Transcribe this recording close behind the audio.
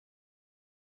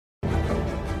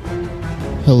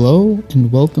Hello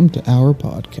and welcome to our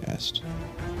podcast,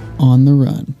 On the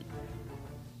Run,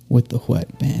 with the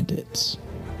Whett Bandits.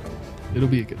 It'll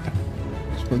be a good time.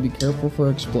 So be careful for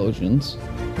explosions.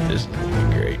 This is gonna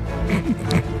be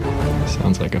great.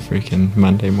 Sounds like a freaking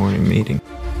Monday morning meeting.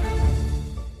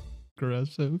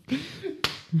 Aggressive.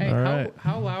 Hey, All right.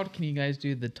 how loud can you guys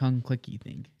do the tongue clicky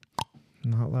thing?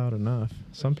 Not loud enough.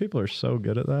 Some people are so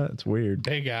good at that. It's weird.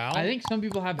 Big Al. I think some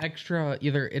people have extra,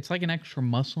 either it's like an extra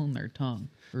muscle in their tongue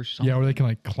or something. Yeah, where they can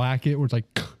like clack it, where it's like.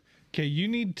 Okay, you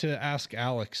need to ask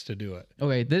Alex to do it.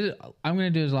 Okay, I'm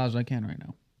going to do it as loud as I can right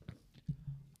now.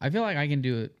 I feel like I can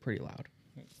do it pretty loud.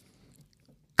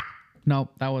 No,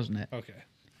 that wasn't it. Okay.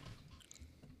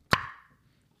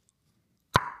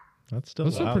 That's still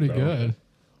That's still loud, pretty though. good.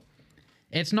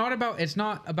 It's not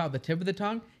about the tip of the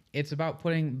tongue. It's about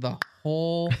putting the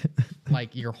whole,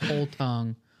 like your whole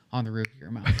tongue on the roof of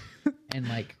your mouth and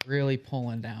like really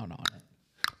pulling down on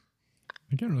it.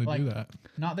 I can't really do Like- that.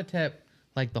 Not the tip,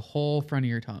 like the whole front of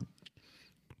your tongue.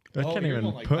 I can't you're even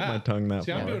going like put that. my tongue that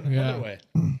See, I'm far. doing it the Yeah. other way.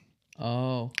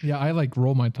 Oh, Yeah, I like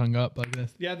roll my tongue up like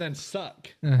this. Yeah, then suck.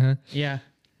 Uh-huh. yeah.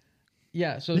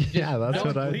 Yeah, so just Yeah, that's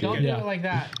what I do. don't do Yeah. it like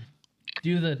that.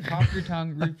 Do the top of your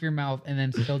tongue, roof of your mouth, and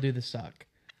then still do the suck.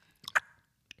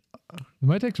 It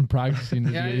might take some practicing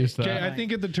to Yeah, get used to Okay, that. I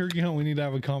think at the turkey hunt we need to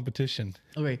have a competition.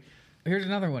 Okay, here's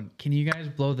another one. Can you guys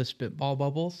blow the spitball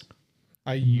bubbles?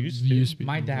 I used to. Used to be.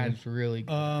 My dad's really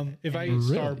good. If I eat Really?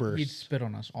 He'd Starburst, spit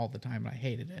on us all the time, and I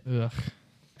hated it. Ugh.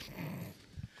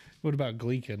 what about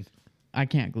gleeking? I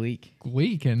can't gleek.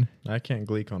 Gleeking. I can't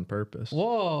gleek on purpose.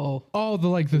 Whoa. Oh, the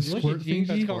like the Look squirt at you. thingy.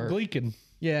 That's called Or- gleeking.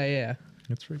 Yeah, yeah.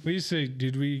 It's freaking. We used to,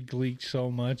 did we gleek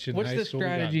so much in What's high the school? we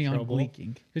got in strategy on trouble.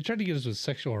 gleeking? They tried to get us with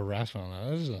sexual harassment on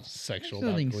that. This isn't sexual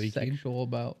There's about nothing gleeking. sexual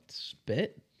about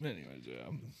spit. Anyways, yeah.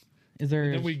 Is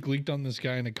there? Then we gleeked on this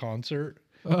guy in a concert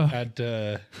at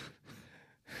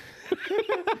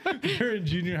we were in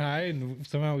junior high, and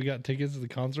somehow we got tickets to the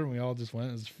concert, and we all just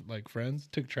went as like friends,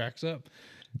 took tracks up,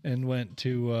 and went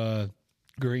to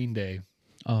Green Day.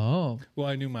 Oh. Well,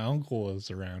 I knew my uncle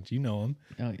was around. You know him.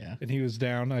 Oh yeah. And he was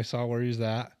down. I saw where he was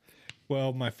at.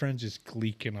 Well, my friend's just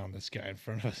gleeking on this guy in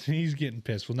front of us, and he's getting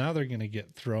pissed. Well, now they're going to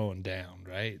get thrown down,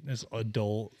 right? This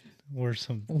adult or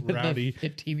some With a rowdy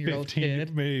 15-year-old 15,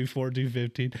 kid. maybe 14,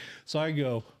 15. So I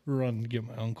go run to get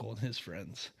my uncle and his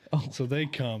friends. Oh. So they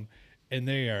come, and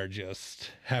they are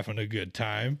just having a good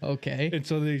time. Okay. And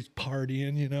so they're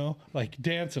partying, you know, like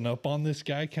dancing up on this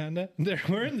guy, kind of.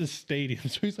 We're in the stadium,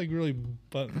 so he's like really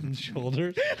butting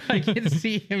shoulders. I can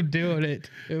see him doing it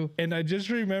too. And I just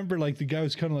remember, like, the guy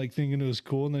was kind of like thinking it was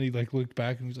cool, and then he like looked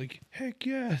back and he was like, "Heck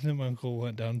yeah!" And then my uncle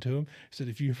went down to him, said,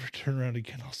 "If you ever turn around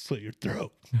again, I'll slit your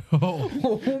throat." Oh,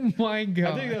 Oh my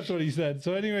god. I think that's what he said.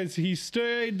 So, anyways, he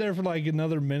stayed there for like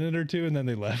another minute or two, and then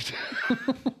they left.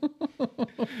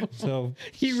 So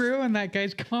He ruined that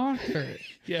guy's concert.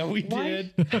 yeah, we Why?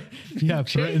 did. yeah,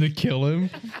 threatened to kill him.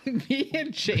 Me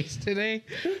and Chase today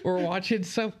were watching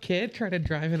some kid try to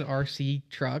drive an RC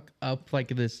truck up like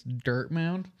this dirt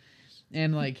mound.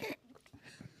 And like,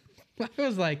 I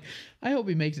was like, I hope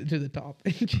he makes it to the top.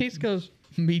 And Chase goes,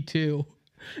 "Me too."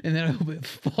 And then I hope it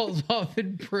falls off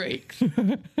and breaks.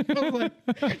 I was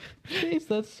like, Chase,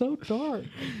 that's so dark.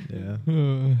 Yeah. There's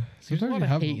a Sometimes lot you of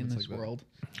have hate in moments this like that. world.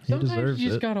 He Sometimes deserves you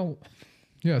just it. gotta.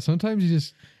 Yeah, sometimes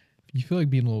you feel like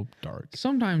being a little dark.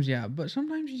 Sometimes, yeah, but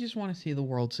sometimes you just want to see the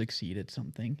world succeed at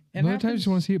something. And Other times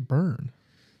you want to see it burn.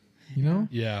 You know?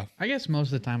 Yeah, I guess most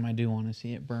of the time I do want to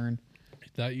see it burn.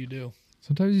 that you do.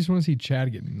 Sometimes you just want to see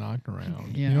Chad get knocked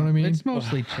around. Yeah, You know what I mean? It's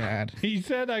mostly Chad. He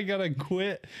said I gotta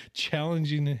quit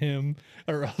challenging him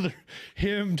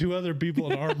to other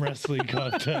people in arm wrestling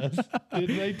contests. Did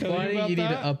they tell Why you do about you need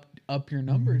that? to up your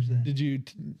numbers then? Did you?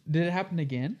 Did it happen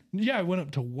again? Yeah, I went up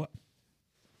to what?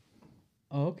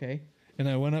 Oh, okay. And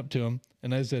I went up to him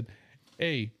and I said,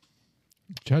 "Hey,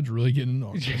 Chad's really getting into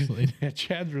arm wrestling. yeah,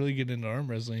 Chad's really getting into arm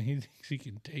wrestling. He thinks he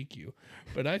can take you,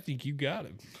 but I think you got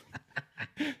him."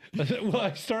 I said, well,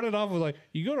 I started off with like,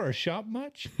 "You go to our shop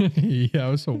much?" Yeah,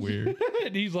 it was so weird.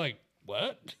 And he's like,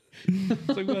 "What?" It's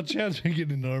like, well, Chad's been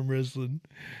getting into arm wrestling.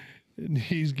 And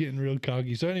he's getting real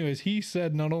cocky. So, anyways, he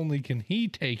said not only can he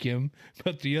take him,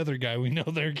 but the other guy we know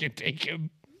there can take him.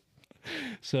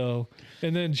 So,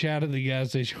 and then Chad at the gas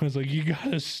station was like, "You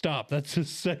gotta stop. That's the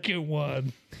second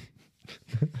one."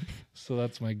 So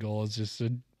that's my goal, is just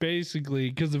to basically,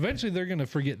 because eventually they're gonna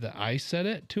forget that I said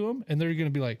it to him, and they're gonna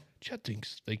be like, "Chad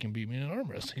thinks they can beat me in an arm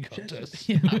wrestling contest."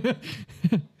 You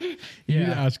need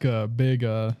to ask a big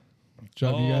job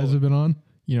you guys Oh. have been on.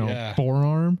 You know, Yeah.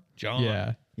 forearm. John,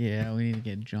 Yeah. Yeah, we need to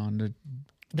get John to.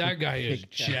 that guy is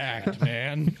Kick Chad. jacked,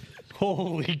 man.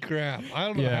 Holy crap. I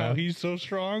don't know Yeah. how he's so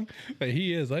strong, but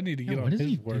he is. I need to get what on does his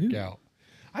he do? workout.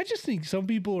 I just think some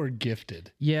people are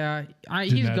gifted. Yeah,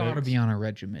 he's got to Genetics. be on a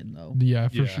regimen though. Yeah,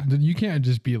 for Yeah. sure. Then you can't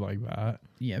just be like that.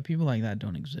 Yeah, people like that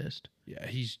don't exist.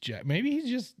 Yeah, maybe he's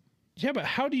just. Yeah, but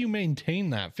how do you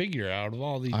maintain that figure out of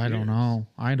all these I don't years? know.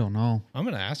 I don't know. I'm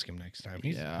going to ask him next time.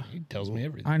 He tells me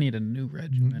everything. I need a new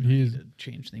regimen. He's- I need to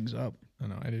change things up. I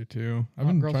know, I do too. I've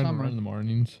Hot been girl trying summer. to run in the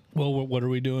mornings. Well, what are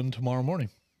we doing tomorrow morning?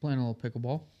 Playing a little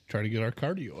pickleball. Try to get our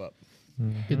cardio up.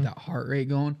 Get that heart rate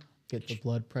going. Get the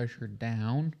blood pressure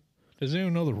down. Does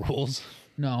anyone know the rules?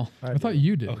 No. I thought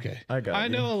you did. Okay. I got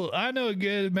you. I know a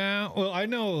good amount. Well, I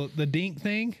know the dink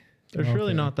thing. There's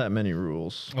really not that many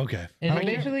rules. Okay. Is it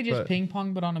basically just but- ping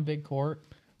pong but on a big court?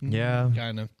 Yeah,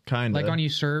 Kind of. kind of. Like on you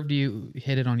serve, do you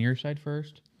hit it on your side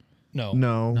first? No.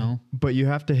 No, No. but you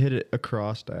have to hit it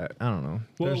across that. I don't know.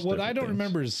 Well, There's what I different don't things.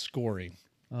 remember is scoring.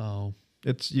 Oh.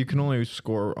 It's you can only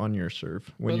score on your serve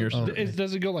when you're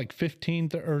Does it go like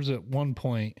 15 or is it 1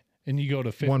 point and you go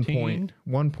to 15? 1 point.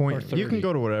 1 point. You 30? can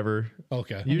go to whatever.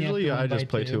 Okay. Usually to win I by just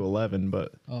play 2. to 11,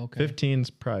 but Oh, okay. 15's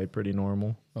probably pretty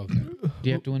normal. Okay. Do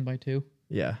you have to win by 2?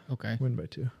 Yeah. Okay. Win by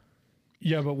 2.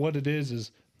 Yeah, but what it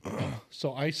is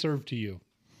so I serve to you.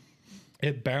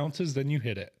 It bounces, then you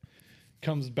hit it.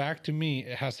 Comes back to me.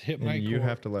 It has to hit my And you court,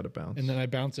 have to let it bounce. and then I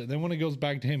bounce it. Then when it goes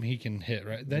back to him, he can hit,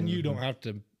 right? Then you don't have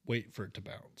to wait for it to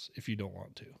bounce if you don't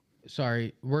want to.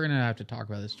 Sorry, we're going to have to talk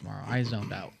about this tomorrow. I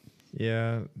zoned out.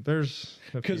 Yeah, there's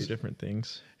a few 'Cause- different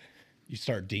things. You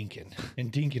start dinking.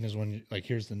 And dinking is when, like,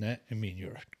 here's the net, and me and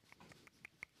you're.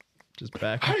 Just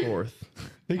back and forth.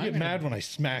 They get mad when I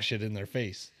smash it in their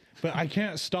face. But I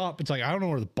can't stop. It's like, I don't know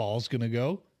where the ball's going to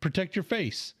go. Protect your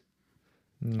face.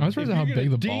 I was surprised at how You're big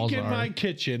gonna the balls dink in are. my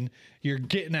kitchen, you're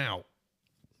getting out.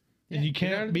 And you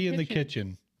get out can't of be the in the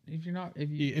kitchen. kitchen. If you're not, if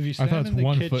you, If you I stand thought it's in the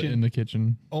 1 kitchen, foot in the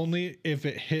kitchen. only if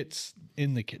it hits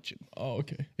in the kitchen. Oh,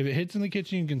 okay. If it hits in the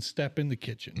kitchen, you can step in the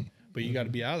kitchen. But you got to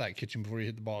be out of that kitchen before you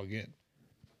hit the ball again.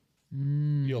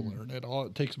 You'll learn it. All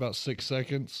it takes about 6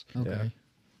 seconds. okay. Yeah.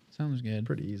 Sounds good.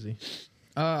 Pretty easy.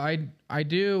 I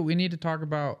do. We need to talk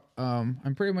about.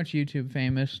 I'm pretty much YouTube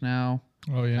famous now.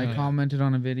 Oh yeah. I commented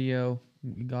on a video.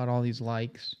 We got all these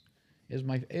likes. Do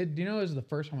you know it was the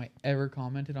first time I ever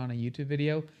commented on a YouTube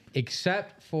video,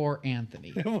 except for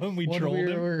Anthony. When we trolled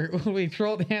him. When we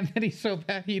trolled Anthony so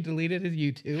bad he deleted his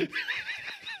YouTube.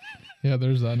 Yeah,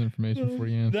 there's that information for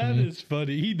you, That Anthony. is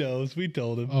funny. He knows. We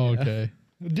told him. Oh, okay.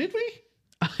 Did we?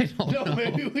 I don't No, know.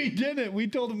 maybe we didn't. We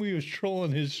told him we was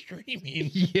trolling his streaming.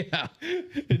 Yeah.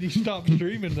 And he stopped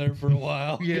streaming there for a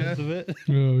while Yeah. because of it.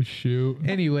 Oh shoot.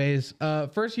 Anyways,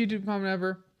 first YouTube comment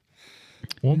ever.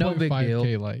 1.5K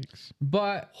deal. likes.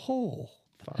 But Oh.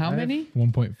 how many?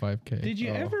 1.5K. Did you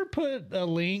ever put a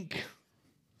link?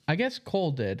 I guess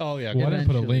Cole did. Oh, yeah. Well, I didn't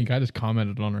put a eventually. link. I just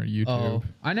commented on our YouTube. Oh,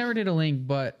 I never did a link,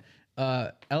 but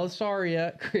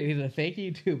Elisaria created a fake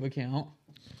YouTube account,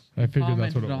 I figured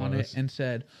that's what commented it on was. it, and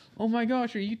said, "Oh my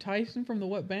gosh, are you Tyson from the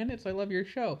Whett Bandits? I love your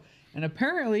show." And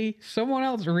apparently, someone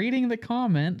else reading the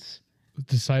comments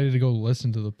Decided to go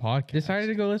listen to the podcast. decided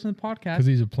to go listen to the because podcast.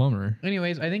 he's a plumber.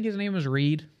 Anyways, I think his name was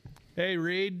Reed. Hey,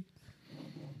 Reed.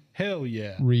 Hell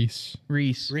yeah. Reese.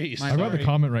 Reese. Reese. My I got the Sorry.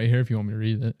 comment right here if you want me to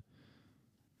read it.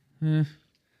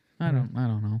 I don't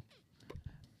know.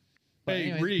 But Hey,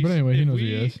 anyways- Reese. But anyway, he if knows who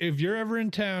he is. If you're ever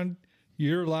in town,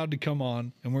 you're allowed to come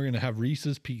on, and we're going to have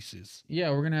Reese's Pieces.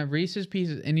 Yeah, we're gonna have Reese's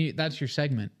Pieces, and that's your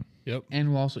segment, Yep. and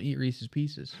we'll also eat Reese's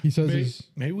Pieces. He says Maybe, he's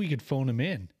maybe we could phone him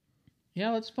in. Yeah,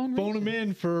 let's phone Phone him Reese.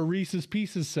 in for a Reese's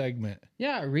Pieces segment.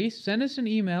 Yeah, Reese, send us an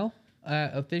email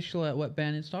at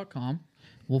official@whetbandits.com.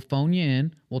 We'll phone you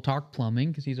in. We'll talk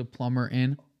plumbing because he's a plumber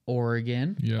in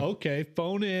Oregon. yeah. Okay,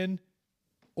 phone in.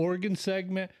 Oregon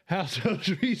segment. How's those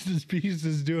Reese's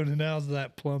Pieces doing, and how's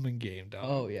that plumbing game, dog?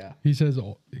 Oh yeah. He says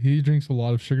he drinks a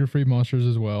lot of sugar-free monsters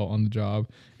as well on the job,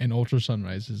 and Ultra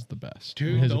Sunrise is the best. in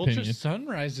Dude, his the Ultra opinion.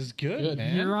 Sunrise is good,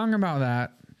 man. You're wrong about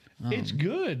that. It's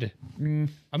good. I'm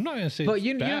not gonna say But it's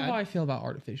you know bad. how I feel about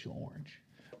artificial orange.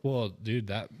 Well, dude,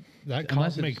 that Unless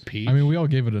cosmic it's- peach. I mean, we all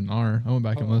gave it an R. I went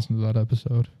back and listened to that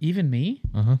episode. Even me?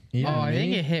 Uh huh. Yeah, oh, I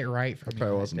think me? it hit right for me.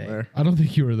 Probably that wasn't day. there. I don't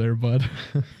think you were there, bud.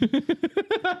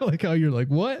 Like how you're like,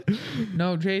 what?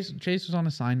 No, Chase was on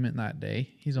assignment that day.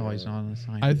 He's always on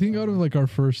assignment. I think out of like our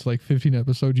first like 15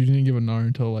 episodes, you didn't give an R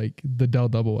until like the Del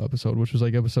Double episode, which was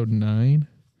like episode 9.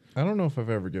 I don't know if I've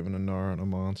ever given a NAR on a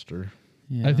monster.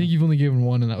 Yeah. I think you've only given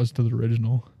one, and that was to the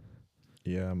original.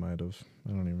 Yeah, I might have.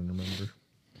 I don't even remember.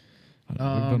 I don't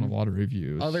know, we've done a lot of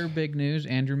reviews. Other big news: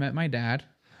 Andrew met my dad.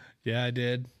 yeah, I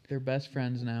did. They're best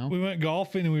friends now. We went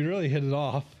golfing and we really hit it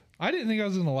off. I didn't think I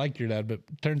was gonna like your dad, but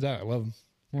turns out I love him.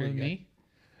 More Great than guy.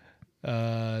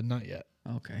 me. Not yet.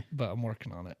 Okay. but I'm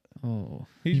working on it. Oh.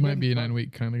 He might be a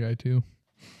 9-week kind of guy too.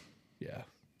 Yeah.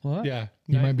 What? Yeah.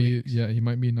 He 9 might be. weeks. Yeah, he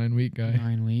might be a 9-week guy.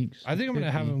 9 weeks. I think I'm going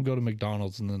to have 50. him go to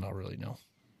McDonald's and then I'll really know.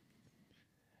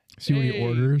 See what he Hey,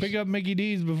 orders. Pick up Mickey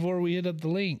D's before we hit up the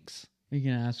links. We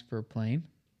can ask for a plane.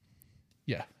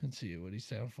 Yeah. And see what he's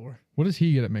down for. What does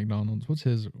he get at McDonald's? What's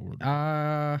his order?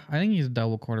 I think he's a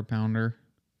double quarter pounder.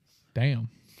 Damn,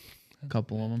 A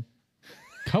couple of them.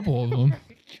 couple of them.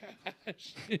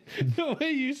 The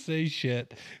way you say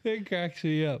shit, it cracks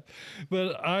me up.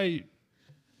 But I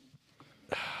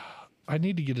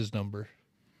need to get his number.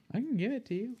 I can give it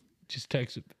to you. Just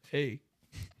text him. Hey,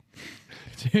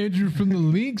 It's Andrew from the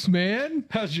Links, man.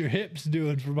 how's your hips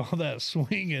doing from all that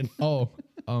swinging? Oh,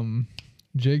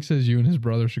 Jake says you and his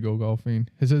brother should go golfing.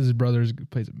 He says his brother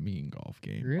plays a mean golf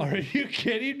game. Really? Are you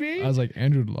kidding me? I was like,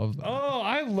 Andrew would love that. Oh,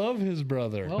 I love his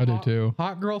brother. Well, I do too.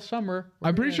 Hot girl summer. We're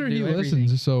I'm pretty gonna sure do he everything.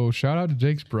 listens. So shout out to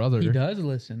Jake's brother. He does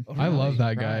listen. I love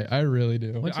that guy. I really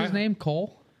do. What's his name?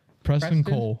 Cole? Preston Preston?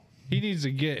 Cole. He needs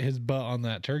to get his butt on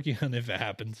that turkey hunt if it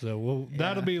happens. So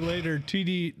that'll be later.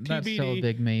 TBD. That's still a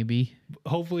big maybe.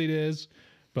 Hopefully it is.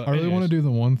 But I really want to do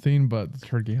the one thing, but the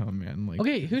turkey hunt, man. Like,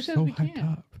 Okay, who says so we hyped can't?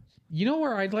 up. You know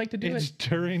where I'd like to do It's it?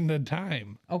 during the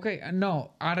time. Okay,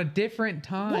 no, at a different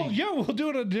time. Well, yeah, we'll do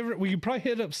it a different. We could probably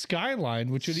hit up Skyline,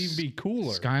 which would even be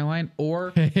cooler. Skyline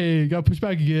or Hey, got pushed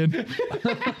back again.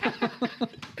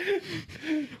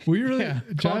 We really,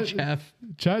 call Chad, Jeff.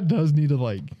 Chad does need to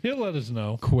like He'll let us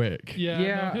know. quick. Yeah,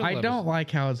 Yeah, no, he'll I let us don't like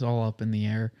how it's all up in the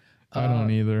air. I don't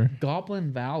either.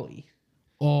 Goblin Valley.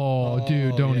 Oh,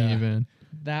 dude, don't yeah. even.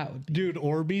 That would be Dude,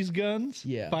 Orbeez guns?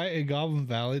 Yeah. Fight in Goblin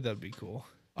Valley? That'd be cool.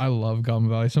 I love Goblin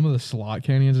Valley. Some of the slot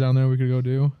canyons down there we could go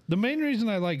do. The main reason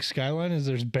I like Skyline is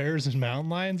there's bears and mountain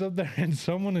lions up there, and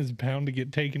someone is bound to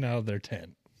get taken out of their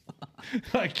tent.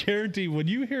 I guarantee when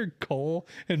you hear Cole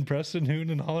and Preston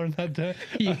Hoonan hollering that tent,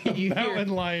 You a hear- mountain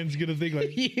lion's gonna think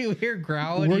like, you hear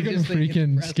growling. We're you gonna just think it's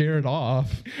freaking Preston. scare it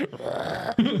off.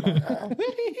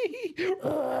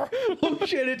 Oh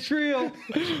shit, it's real.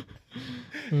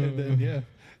 and then yeah.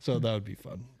 So that would be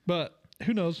fun. But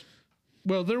who knows?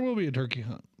 Well, there will be a turkey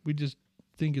hunt. We just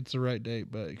think it's the right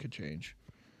date, but it could change.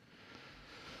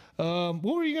 What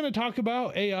were you gonna talk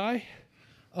about? AI?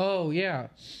 Oh yeah,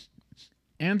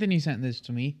 Anthony sent this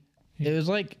to me. It was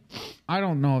like, I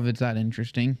don't know if it's that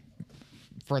interesting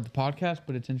for the podcast,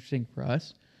 but it's interesting for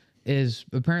us. Is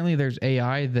apparently there's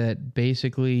AI that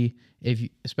basically,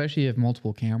 especially if you have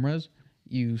multiple cameras,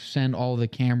 you send all the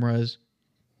cameras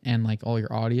and like all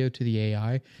your audio to the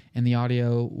AI, and the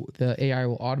AI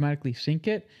will automatically sync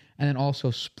it and then also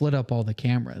split up all the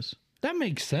cameras. That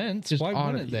makes sense. Just Why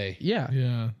auto- wouldn't they? Yeah.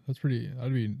 Yeah,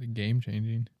 that'd be game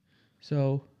changing.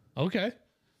 So Okay.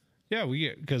 Yeah,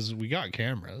 because we got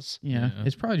cameras. yeah, Yeah.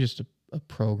 it's probably just a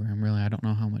program. Really, I don't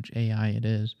know how much AI it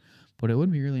is, but it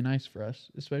would be really nice for us,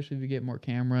 especially if we get more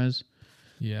cameras.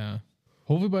 Yeah.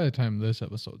 Hopefully by the time this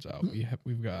episode's out,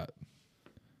 we've got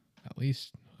at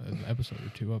least an episode or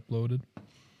two uploaded.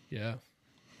 Yeah.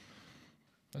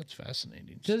 That's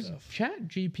fascinating Does stuff. Chat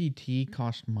GPT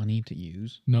cost money to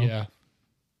use? No, Yeah.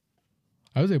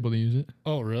 I was able to use it.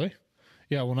 Oh, really?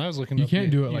 Yeah, when I was looking You up, can't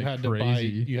do it, you like, had crazy.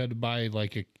 you had to buy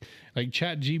like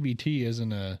Chat GBT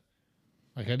isn't I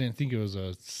didn't think it was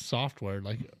a software.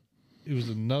 Like it was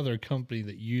another company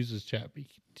that uses Chat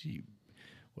GPT,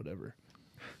 whatever.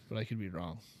 But I could be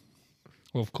wrong.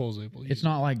 Well, if Cole's able to use It's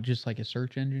not like just like a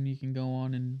search engine you can go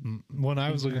on and it. When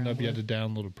I was looking up, you had to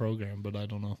download a program, but I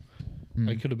don't know.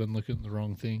 I could have been looking at the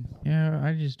wrong thing. yeah,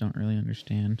 I just don't really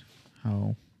understand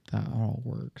how that all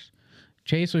works.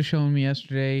 Chase was showing me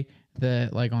yesterday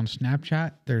that like on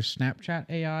Snapchat, there's Snapchat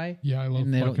AI. Yeah, I love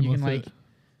and fucking you with can like, it.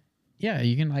 yeah,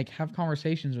 you can like have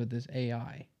conversations with this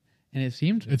AI, and it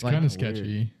seemed It's like kind of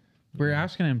sketchy. we were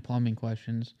asking him plumbing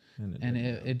questions, And it and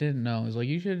didn't it didn't know. It was like,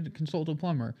 you should consult a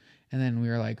plumber. And then we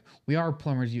were like, we are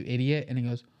plumbers, you idiot. And he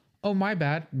goes, oh, my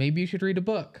bad. Maybe you should read a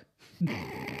book.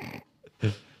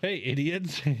 Hey,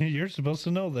 idiots! You're supposed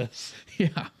to know this. Yeah.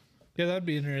 Yeah, that'd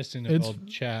be interesting if It's- old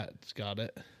Chat's got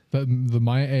it. The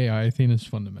my AI thing is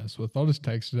fun to mess with. I'll just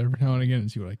text it every now and again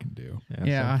and see what I can do.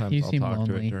 Yeah, sometimes you I'll seem talk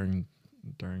to lonely. it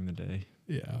during the day.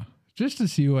 Yeah, just to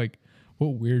see like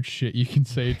what weird shit you can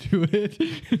say to it.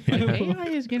 Like, AI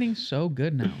is getting so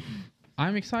good now.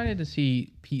 I'm excited to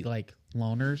see like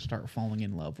loners start falling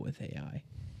in love with AI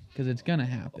because it's going to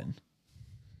happen.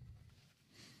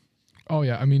 Oh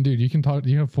yeah, I mean, dude, you can talk.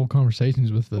 You have full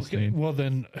conversations with this Okay, thing. well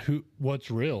then, what's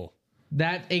real?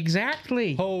 That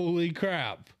exactly. Holy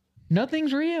crap!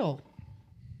 Nothing's real.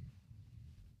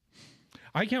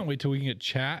 I can't wait till we can get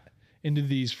Chat into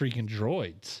these freaking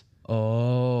droids.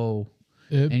 Oh,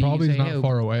 It And you probably can is say, not "Hey,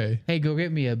 far away. Hey, go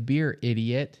get me a beer,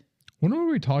 idiot." When were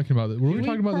we talking about this? Were we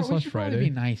talking about this We last should probably Friday?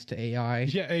 be nice to AI.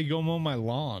 Yeah, hey, go mow my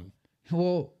lawn,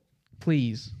 Well,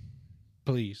 please.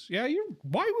 please. Yeah,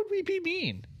 why would we be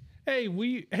mean? Hey,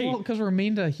 Well, because we're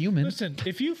mean to humans. listen,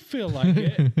 if you feel like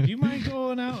it, do you mind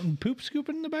going out and poop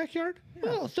scooping in the backyard?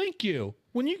 Well, thank you.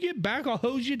 When you get back, I'll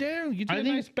hose you down, get you a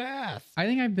nice bath. I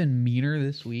think I've been meaner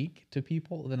this week to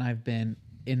people than I've been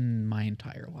in my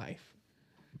entire life.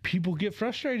 People get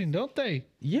frustrating, don't they?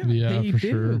 Yeah, Yeah, they for do.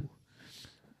 sure.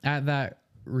 At that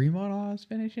remodel I was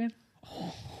finishing,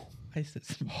 I said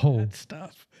some Oh. bad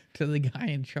stuff to the guy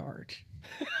in charge.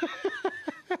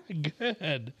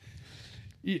 Good.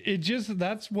 It just,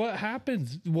 that's what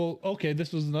happens. Well, okay,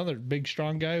 this was another big,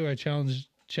 strong guy who I challenged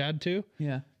Chad to.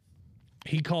 Yeah.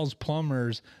 He calls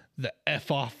plumbers the F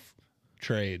off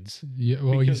trades. Yeah,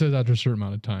 well, he says after a certain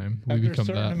amount of time, we After a become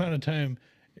certain that. amount of time,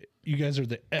 you guys are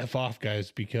the F off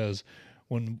guys because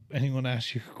when anyone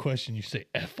asks you a question, you say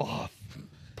F off.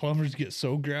 Plumbers get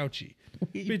so grouchy.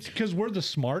 It's because we're the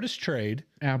smartest trade.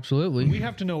 Absolutely. We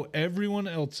have to know everyone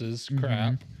else's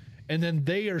crap. And then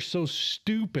they are so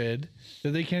stupid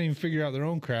that they can't even figure out their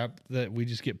own crap that we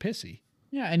just get pissy.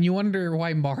 Yeah, and you wonder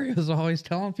why Mario's always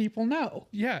telling people no.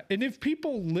 Yeah, and if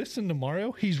people listen to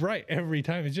Mario, he's right every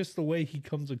time. It's just the way he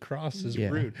comes across as Yeah.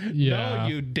 rude. Yeah. No,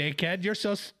 you dickhead, you're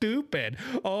so stupid.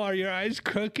 Oh, are your eyes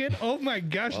crooked? Oh my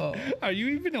gosh, are you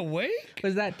even awake?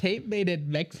 Was that tape made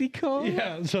in Mexico?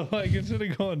 Yeah, so like instead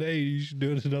of going, hey, you should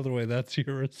do it another way, that's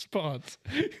your response.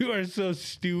 You are so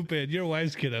stupid. Your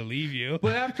wife's gonna leave you.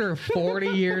 But after 40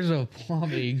 years of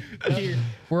plumbing,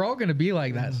 we're all going to be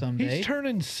like that someday. He's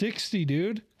turning 60, dude.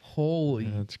 Holy.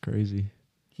 That's crazy.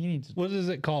 He needs. What is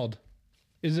it called?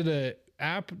 Is it a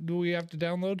app do we have to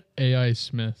download? AI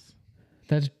Smith.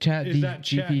 That's Chat Is that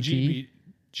GPT?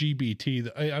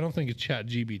 GBT? I don't think it's Chat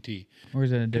GBT. Or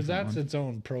is it a Because different that's one? its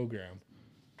own program.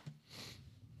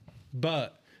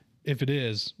 But if it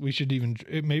is, we should even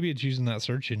maybe it's using that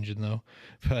search engine though.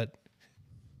 But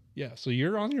yeah, so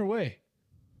you're on your way.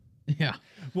 Yeah.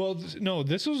 Well, no,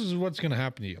 this is what's going to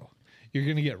happen to you. You're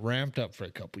going to get ramped up for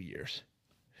a couple years.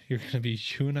 You're going to be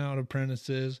chewing out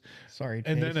apprentices. Sorry.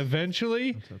 And Chase. then eventually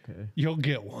It's okay. you'll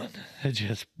get one that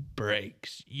just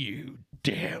breaks you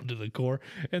down to the core.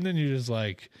 And then you're just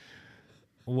like,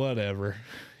 whatever.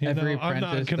 Every I'm not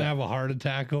apprentice going to that- have a heart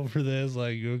attack over this.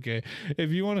 Like, okay,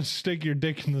 if you want to stick your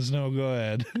dick in the snow, go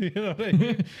ahead. You know what I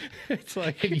mean? It's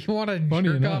like, if you want to Funny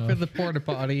jerk off enough. in the porta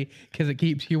potty because it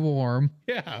keeps you warm,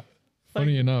 yeah.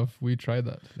 Funny enough, we tried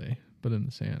that today, but in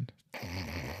the sand.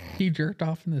 you jerked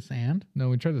off in the sand. No,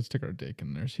 we tried to stick our dick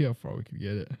in there, see how far we could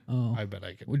get it. Oh. I bet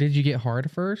I could. Well, did you get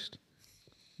hard first?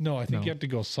 No, I think No. you have to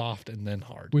go soft and then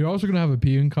hard. We're also gonna have a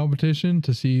peeing competition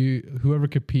to see whoever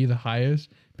could pee the highest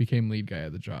became lead guy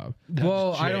at the job.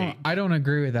 Well, Jake. I don't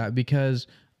agree with that because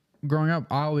growing up,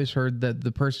 I always heard that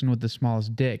the person with the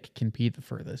smallest dick can pee the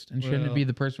furthest, and shouldn't it Well, be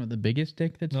the person with the biggest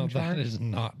dick that's No, in that charge? is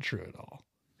not true at all.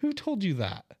 Who told you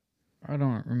that? I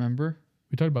don't remember.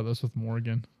 We talked about this with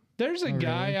Morgan. There's a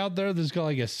guy out there that's got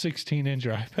like a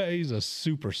 16-incher. I bet he's a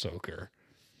super soaker.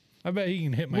 I bet he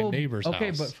can hit my neighbor's okay,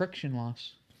 house. but friction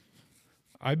loss.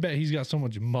 I bet he's got so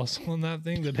much muscle in that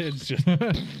thing that it's just.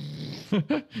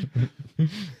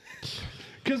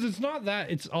 Because it's not that.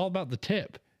 It's all about the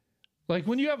tip. Like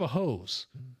when you have a hose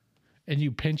and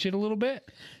you pinch it a little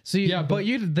bit. So Yeah, but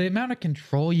you the amount of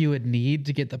control you would need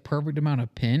to get the perfect amount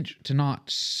of pinch to not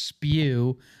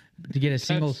spew, to get a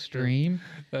single That's true. stream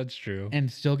That's true.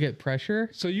 and still get pressure.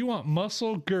 So you want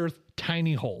muscle, girth,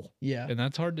 tiny hole. Yeah. And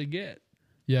that's hard to get.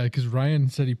 Yeah, because Ryan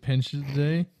said he pinched it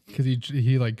today because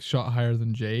he like shot higher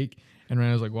than Jake, and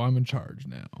Ryan was like, "Well, I'm in charge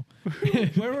now.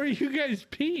 Where were you guys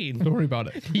peeing? Don't worry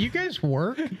about it." Do you guys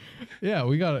work? Yeah,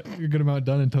 we got a good amount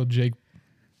done until Jake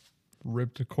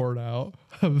ripped a cord out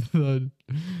of the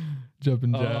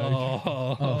jumping jack.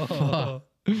 Oh,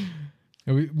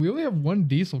 And we only have one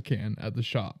diesel can at the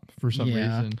shop for some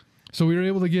Yeah. reason. So we were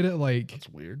able to get it like That's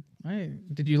weird.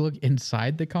 Did you look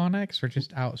inside the Connex or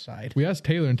just outside? we asked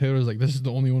Taylor, and Taylor was like, "This is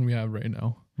the only one we have right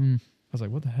now." I was like,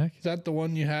 "What the heck?" Is that the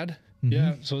one you had?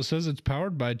 Yeah. So it says it's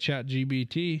powered by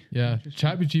ChatGPT. Yeah,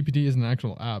 ChatGPT is an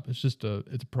actual app. It's just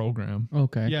it's a program.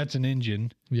 Okay. Yeah, it's an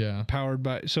engine Yeah. powered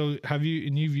by. So have you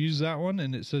and you've used that one?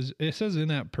 And it says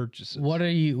in-app purchases.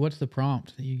 What's the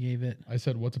prompt that you gave it? I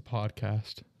said, "What's a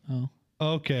podcast?" Oh.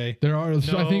 Okay. There are.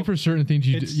 So I No, think for certain things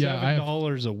you do. It's Yeah, I have.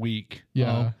 $7 a week.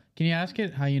 Yeah, Oh. Can you ask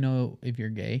it how you know if you're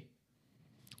gay?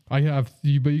 I have.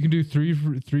 But you can do three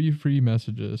free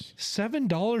messages.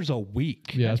 $7 a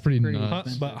week. Yeah, it's pretty pretty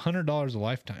nuts. But $100 a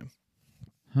lifetime.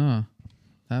 Huh.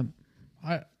 That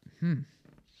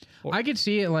I could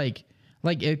see it like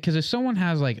Like, because if someone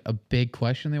has like a big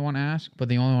question they want to ask, but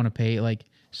they only want to pay like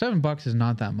 $7 is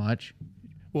not that much.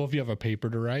 Well, if you have a paper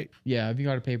to write, Yeah, if you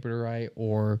got a paper to write,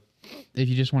 or if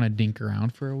you just want to dink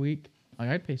around for a week, like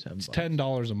I'd pay $7. it's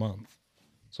 $10 a month,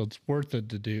 so it's worth it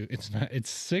to do. It's not. It's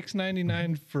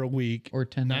 $6.99 for a week, Or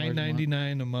 $10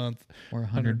 $9.99 a month, or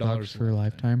 $100 for a lifetime.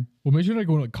 lifetime. Well, make sure like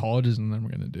what colleges and then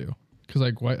we're gonna do. Because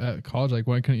like why at college, like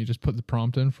why couldn't you just put the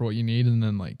prompt in for what you need and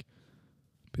then like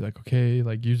be like, okay,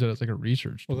 like use it as like a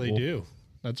research Well, they tool? do.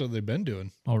 That's what they've been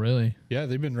doing. Oh, really? Yeah,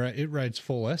 they've been it writes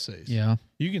full essays. Yeah.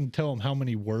 You can tell them how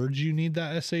many words you need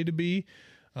that essay to be.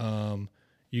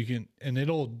 You can, and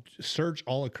it'll search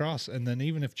all across. And then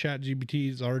even if ChatGPT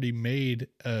has already made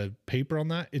a paper on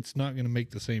that, it's not going to make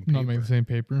the same paper. Not make the same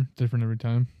paper, different every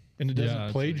time. And it Yeah, doesn't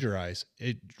it's plagiarize.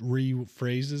 It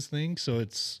rephrases things, so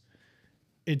it's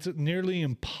nearly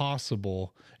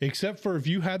impossible. Except for if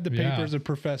you had the paper Yeah. as a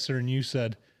professor and you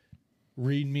said,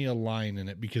 "Read me a line in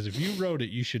it," because if you wrote it,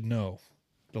 you should know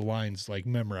the lines like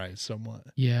memorized somewhat.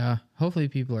 Yeah. Hopefully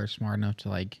people are smart enough to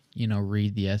like,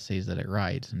 read the essays that it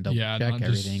writes and double Yeah, check not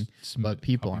just everything. submit, But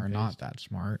people copy, are paste. not that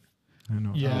smart. I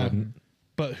know. Yeah. Um,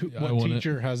 But Yeah, I what wouldn't.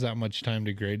 teacher has that much time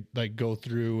to grade, like go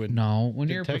through and No, when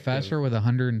you're a Detective. professor with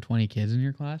 120 kids in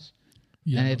your class,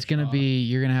 Yeah, and no it's going to shot. be,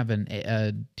 you're going to have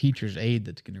a teacher's aide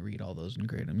that's going to read all those and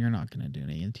grade them. You're not going to do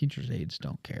anything. And teacher's aides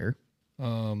don't care.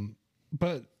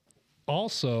 but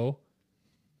also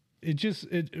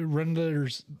it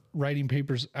renders writing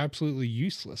papers absolutely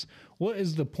useless. What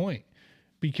is the point?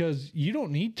 Because you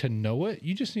don't need to know it.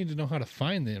 You just need to know how to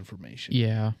find the information.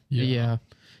 Yeah. Yeah. Yeah.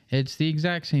 It's the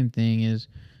exact same thing as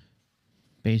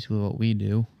basically what we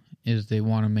do is they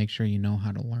want to make sure you know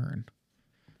how to learn.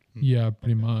 Yeah,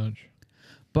 pretty much.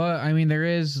 But I mean, there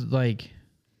is like,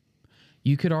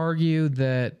 you could argue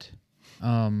that,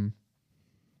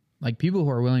 like people who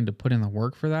are willing to put in the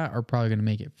work for that are probably going to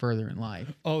make it further in life.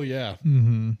 Oh yeah.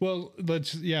 Mm-hmm. Well,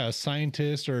 a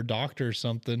scientist or a doctor or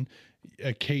something,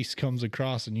 a case comes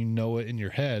across and you know it in your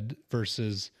head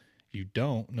versus you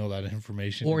don't know that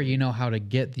information. Or you know how to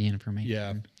get the information.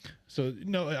 yeah. So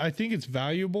no, I think it's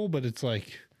valuable, but it's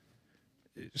like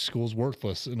school's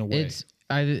worthless in a way.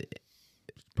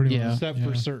 Pretty Yeah. much. Except yeah.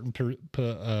 for certain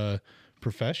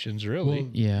professions, really. Well,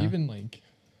 Yeah. Even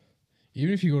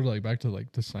if you go to like back to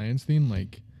like the science theme,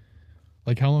 like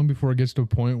how long before it gets to a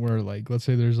point where like let's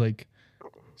say there's like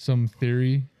some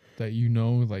theory that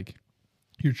like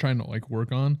you're trying to like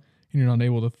work on and you're not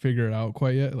able to figure it out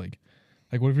quite yet, like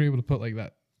what if you're able to put like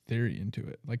that theory into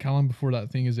it? Like how long before that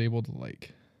thing is able to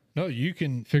like No, you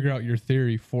can. figure out your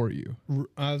theory for you?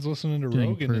 I was listening to Doing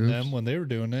Rogan and proofs. them when they were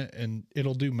doing it, and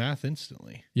it'll do math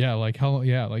instantly. Yeah, like how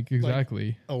like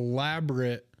exactly.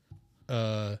 Elaborate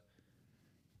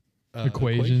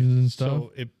Equations and stuff.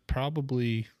 So it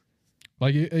probably.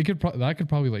 Like it could that could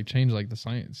probably like change like the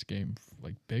science game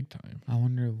like big time. I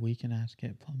wonder if we can ask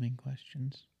it plumbing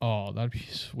questions. Oh, that'd be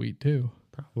sweet too.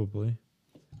 probably.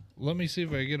 Let me see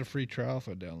if I get a free trial if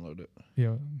I download it.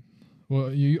 Yeah. Well,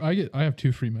 I have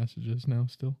 2 free messages now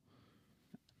still.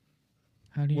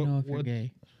 How do you What- know if you're what-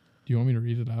 gay? Do you want me to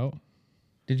read it out?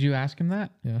 Did you ask him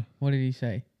that? Yeah. What did he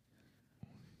say?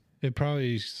 It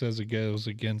probably says it goes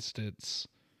against its.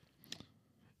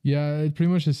 Yeah, it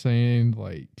pretty much is saying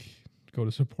like go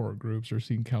to support groups or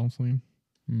seek counseling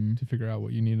to figure out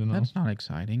what you need to know. That's not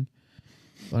exciting.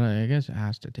 But I guess it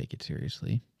has to take it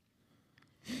seriously.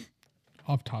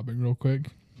 Off topic real quick.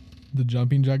 The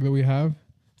jumping jack that we have,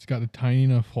 it's got a tiny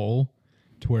enough hole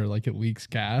to where like it leaks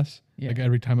gas. Yeah. Like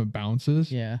every time it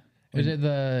bounces. Yeah. Is it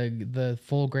the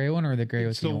full gray one or the gray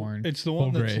with It's the the, orange? it's the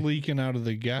one Full that's gray. leaking out of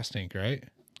the gas tank, right?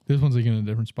 This one's like in a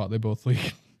different spot. They both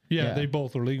leak. Yeah, Yeah. they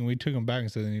both were leaking. We took them back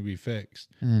and said they need to be fixed.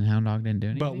 And then Hound Dog didn't do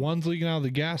anything? But one's leaking out of the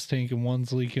gas tank and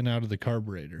one's leaking out of the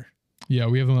carburetor. Yeah,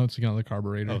 we have the one that's leaking out of the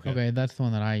carburetor. Okay. that's the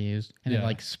one that I used. And it Yeah.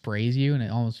 like sprays you and it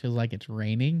almost feels like it's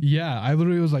raining. Yeah, I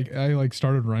literally was like, I like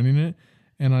started running it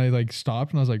and I like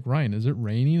stopped and I was like, Ryan, is it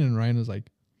raining? And Ryan was like,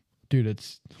 dude,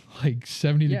 it's like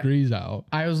 70 Yeah. degrees out.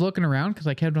 I was looking around because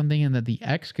I kept on thinking that the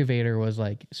excavator was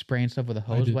like spraying stuff with a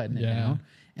hose, did- wetting it yeah. down.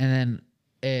 And then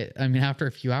after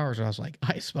a few hours, I was like,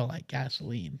 I smell like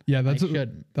gasoline. Yeah, I that's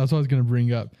shouldn't. that's what I was gonna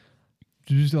bring up.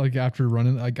 Just like after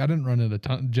running, like I didn't run it a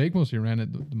ton. Jake mostly ran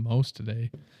it the most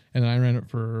today, and then I ran it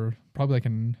for probably like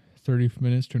in 30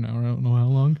 minutes to an hour. I don't know how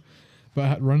long,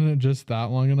 but running it just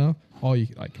that long enough, all you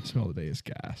like can smell today is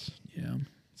gas. Yeah.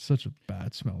 It's such a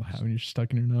bad smell to have when you're stuck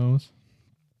in your nose.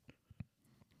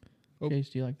 Oh. Chase,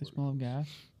 do you like the smell of gas?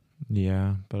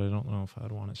 Yeah, but I don't know if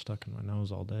I'd want it stuck in my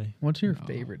nose all day. What's your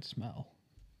favorite smell?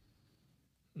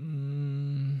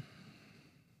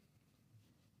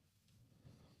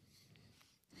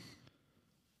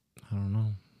 I don't know.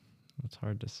 It's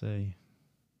hard to say.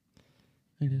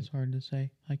 It is hard to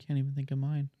say. I can't even think of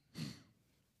mine.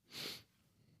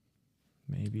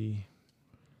 Maybe.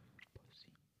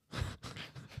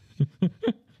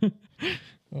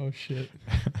 Oh shit.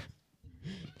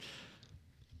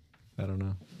 I don't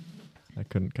know. I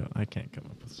can't come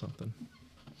up with something.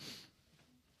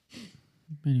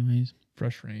 Anyways,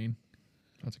 Fresh rain.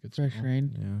 That's a good fresh smell.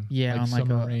 rain. Yeah. Yeah, Like on like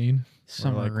summer a rain.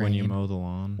 summer or like rain. when you mow the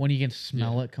lawn. When you can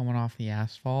smell Yeah. it coming off the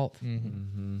asphalt. Mm-hmm.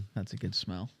 Mm-hmm. That's a good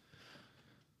smell.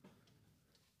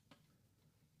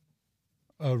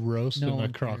 A roast No in a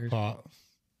one crock cares. pot.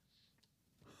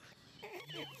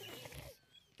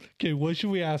 Okay, what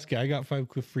should we ask you? I got 5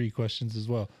 free questions as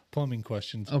well. Plumbing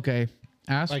questions. Okay.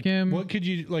 Ask Like, him. what could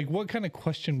you like? What kind of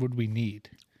question would we need?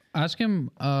 Ask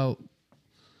him.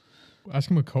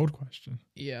 Ask him a code question.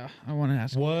 Yeah, I want to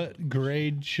ask. What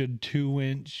grade should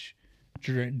 2-inch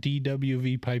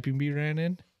DWV piping be ran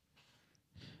in?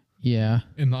 Yeah.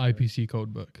 In the IPC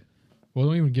code book. Well,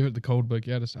 don't even give it the code book.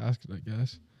 Yeah, just ask it, I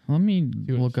guess. Let me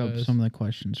See what it look up says. some of the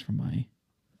questions from my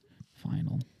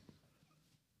final.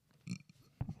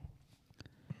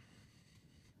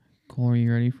 Cole, are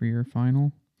you ready for your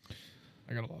final?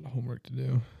 I got a lot of homework to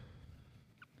do.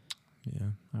 Yeah,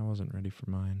 I wasn't ready for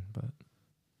mine, but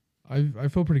I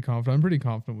feel pretty confident. I'm pretty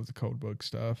confident with the code book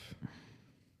stuff.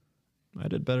 I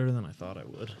did better than I thought I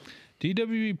would.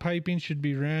 DWV piping should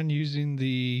be ran using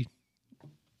the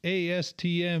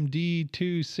ASTM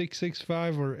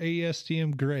D2665 or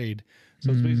ASTM grade.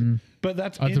 So it's basically, but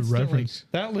that's That's a instantly, reference.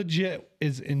 that legit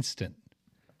is instant.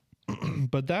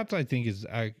 But that's, I think,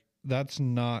 that's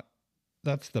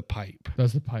the pipe.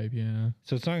 That's the pipe, yeah.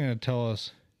 So it's not going to tell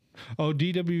us, oh,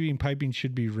 DWV piping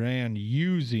should be ran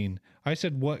using. I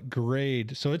said what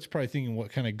grade. So it's probably thinking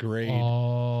what kind of grade.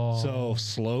 Oh. So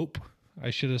slope, I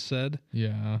should have said.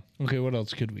 Yeah. Okay, what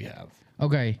else could we have?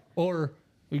 Okay. Or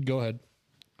go ahead.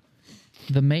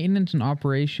 The maintenance and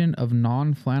operation of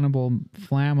flammable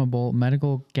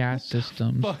medical gas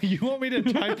systems. Fuck, you want me to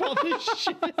type all this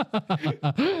shit?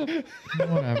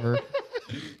 Whatever.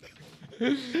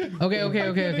 Okay. I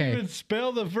couldn't even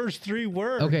spell the first 3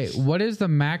 words. Okay, what is the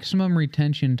maximum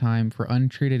retention time for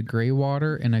untreated gray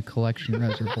water in a collection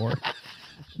reservoir?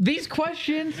 These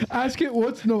questions. Ask it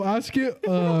what's the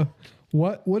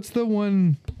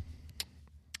one?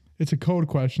 It's a code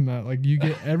question that like you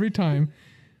get every time.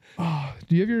 Oh,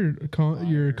 do you have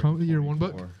your one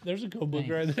book? There's a code book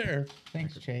right there.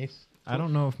 Thanks, Chase. I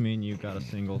don't know if me and you got a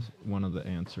single one of the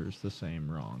answers the same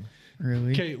wrong.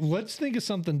 Really? Okay, let's think of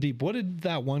something deep. What did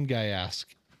that one guy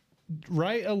ask?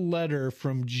 Write a letter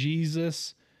from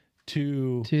Jesus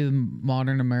to. To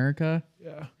modern America?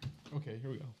 Yeah. Okay,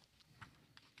 here we go.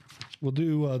 We'll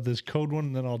do this code one,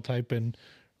 and then I'll type in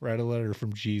write a letter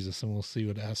from Jesus, and we'll see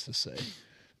what it has to say.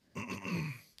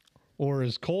 Or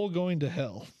is Cole going to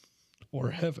hell or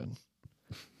heaven?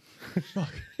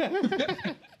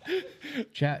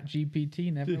 Chat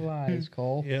GPT never lies,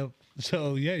 Cole. Yep.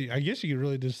 So yeah, I guess you could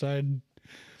really decide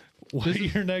what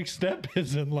your next step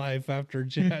is in life after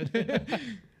chat.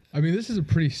 I mean, this is a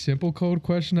pretty simple code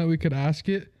question that we could ask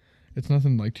it. It's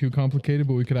nothing like too complicated,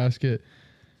 but we could ask it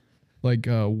like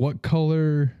what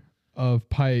color of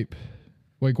pipe,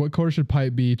 like what color should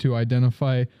pipe be to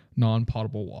identify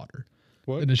non-potable water?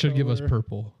 What And it should give us color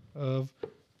purple. of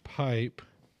pipe.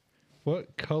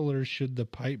 What color should the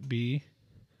pipe be?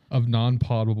 Of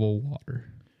non-potable water.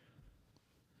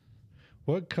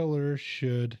 What color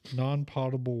should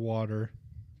non-potable water?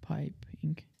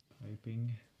 Piping.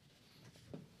 Piping.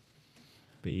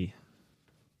 B.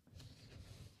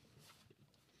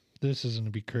 This is going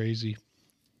to be crazy.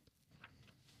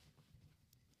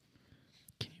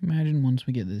 Can you imagine once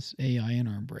we get this AI in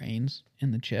our brains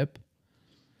in the chip?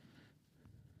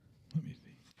 Let me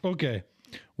see. Okay.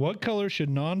 What color should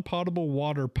non-potable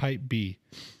water pipe be?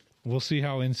 We'll see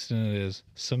how instant it is.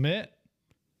 Submit.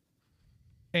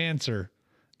 Answer.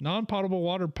 Non-potable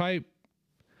water pipe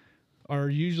are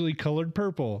usually colored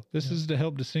purple. This is to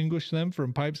help distinguish them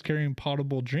from pipes carrying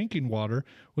potable drinking water,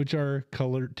 which are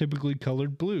typically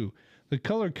colored blue. The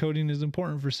color coding is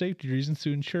important for safety reasons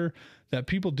to ensure that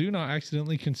people do not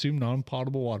accidentally consume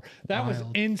non-potable water. That was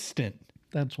Wild. instant.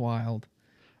 That's wild.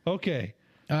 Okay.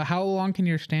 How long can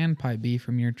your standpipe be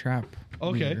from your trap?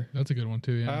 Okay. meter? That's a good one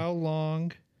too, yeah. How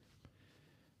long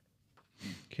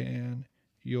can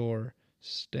your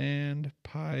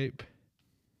standpipe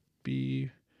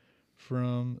be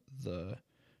from the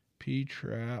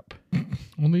P-trap?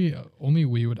 Only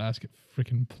we would ask it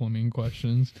freaking plumbing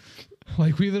questions.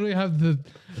 Like we literally have the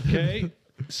Okay,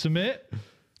 submit.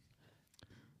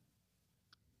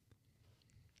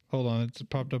 Hold on, it's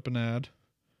popped up an ad.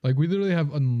 Like we literally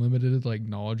have unlimited like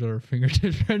knowledge at our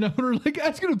fingertips right now. We're like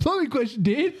asking a plumbing question,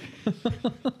 dude.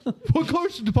 What color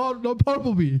should the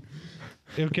potable be?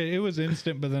 Okay, it was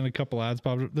instant, but then a couple ads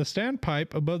popped up. The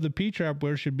standpipe above the P-trap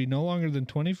wear should be no longer than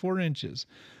 24 inches.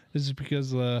 This is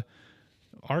because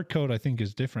our code, I think,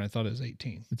 is different. I thought it was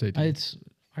 18. It's 18.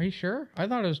 Are you sure? I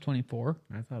thought it was 24.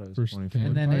 I thought it was First 24.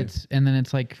 And then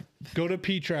it's like Go to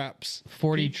P-traps.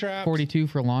 40, P-traps. 42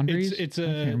 for laundries. It's I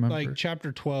can't remember. like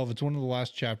chapter 12. It's one of the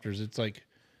last chapters. It's like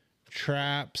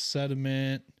traps,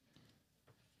 sediment.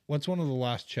 What's one of the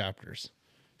last chapters?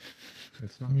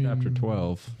 It's not chapter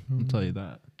 12. I'll tell you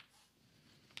that.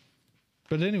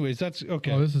 But anyways, that's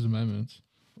okay. Oh, this is amendments.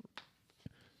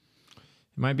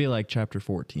 It might be like chapter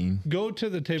 14. Go to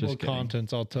the table Just of kidding.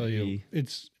 contents. I'll tell you. E.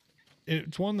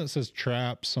 It's one that says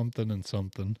trap something and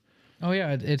something. Oh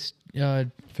yeah, it's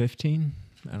 15?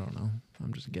 I don't know.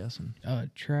 I'm just guessing.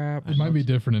 trap. It might be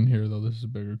different in here though. This is a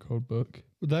bigger code book.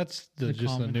 That's The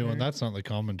just the new commentary? one. That's not the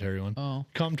commentary one. Oh,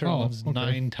 Commentary Oh, one's okay.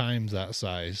 9 times that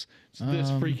size. It's this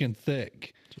freaking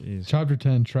thick. Jeez. Chapter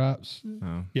 10 traps.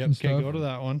 Oh. Yep. And Okay, stuff. go to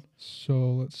that one.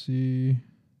 So let's see.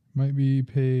 Might be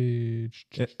page.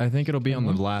 I think it'll be on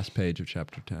the last page of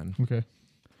chapter 10. Okay.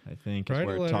 I think is Write a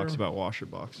where it letter. talks about washer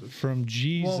boxes. From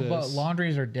Jesus. well, but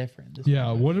laundries are different. This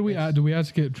Yeah. one- What did we add? Do we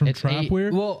ask it from It's eight-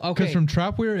 trapware? well, okay. Because from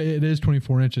trapware it is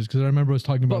 24 inches. Because I remember I was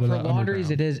talking about But it for at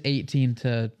laundries, Underground. it is 18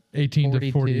 to 18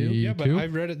 to 42? 42. yeah, but I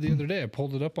read it the other day. I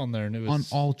pulled it up on there and it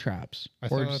was on all traps. I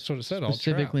thought that's what it said, all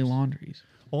Specifically traps. laundries.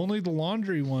 only the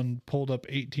laundry one pulled up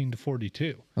 18 to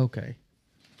 42. Okay.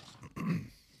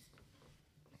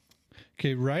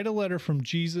 Okay, write a letter from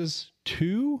Jesus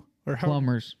to or how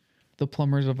Plumbers. The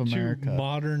plumbers of to America.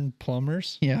 modern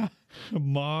plumbers. Yeah.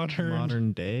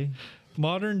 Modern day.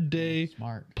 day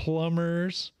Smart.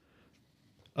 plumbers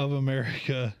of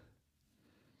America.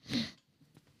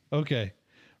 Okay.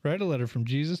 Write a letter from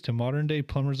Jesus to modern day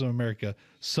plumbers of America.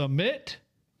 Submit.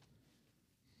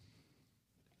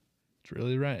 It's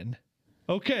really writing.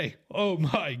 Okay. Oh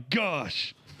my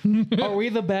gosh. Are we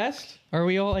the best? Are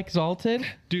we all exalted?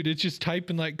 Dude, it's just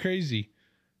typing like crazy.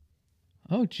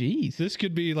 Oh, geez. This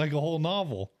could be like a whole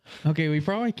novel. Okay, we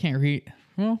probably can't read.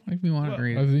 Well, if we want to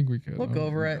read I it. think we could. Look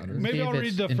over it. Matter. Maybe See if I'll read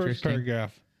it's the first interesting.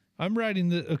 paragraph. I'm writing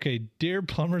the okay, dear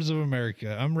plumbers of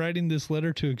America, I'm writing this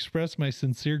letter to express my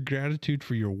sincere gratitude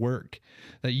for your work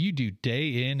that you do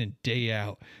day in and day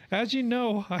out. As you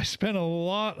know, I spent a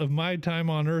lot of my time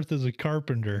on earth as a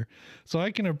carpenter, so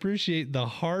I can appreciate the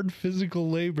hard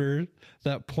physical labor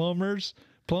that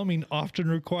plumbing often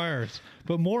requires.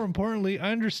 But more importantly,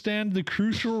 I understand the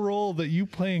crucial role that you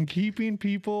play in keeping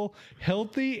people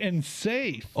healthy and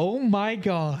safe. Oh my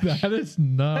gosh. That is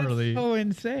gnarly. So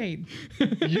insane.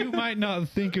 You might not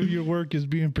think of your work as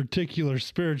being particular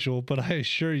spiritual, but I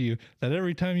assure you that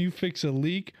every time you fix a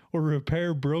leak or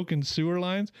repair broken sewer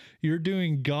lines, you're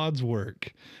doing God's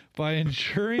work by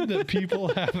ensuring that people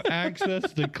have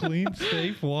access to clean,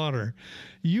 safe water.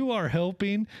 You are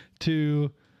helping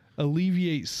to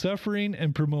alleviate suffering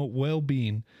and promote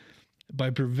well-being by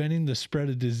preventing the spread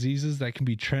of diseases that can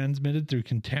be transmitted through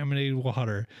contaminated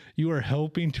water. You are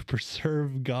helping to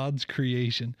preserve God's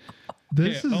creation.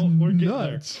 This Okay, is we're getting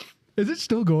nuts. Is it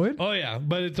still going? Oh yeah,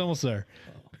 but it's almost there.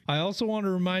 I also want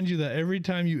to remind you that every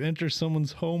time you enter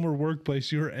someone's home or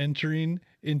workplace, you're entering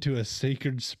into a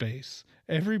sacred space.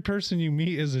 Every person you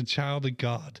meet is a child of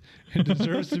God and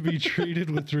deserves to be treated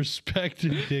with respect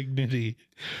and dignity.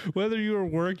 Whether you are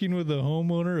working with a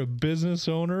homeowner, a business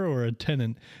owner, or a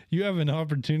tenant, you have an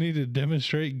opportunity to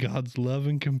demonstrate God's love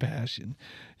and compassion.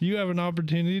 You have an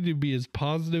opportunity to be a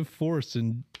positive force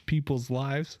in people's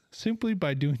lives simply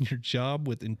by doing your job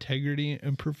with integrity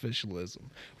and professionalism.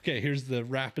 Okay, here's the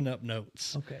wrapping up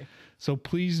notes. Okay. So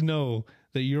please know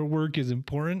that your work is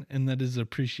important and that is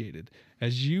appreciated.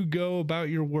 As you go about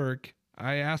your work,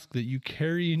 I ask that you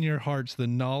carry in your hearts the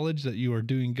knowledge that you are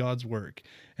doing God's work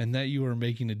and that you are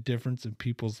making a difference in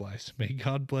people's lives. May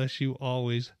God bless you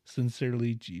always.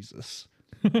 Sincerely, Jesus.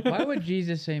 Why would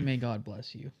Jesus say, may God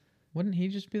bless you? Wouldn't he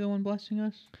just be the one blessing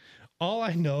us? All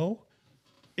I know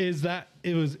is that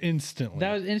it was instantly.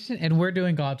 That was instant, and we're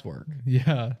doing God's work.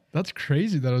 Yeah. That's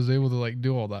crazy that I was able to like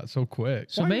do all that so quick.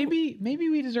 So maybe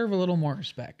we deserve a little more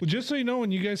respect. Well, just so you know, when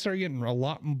you guys start getting a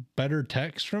lot better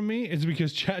text from me, it's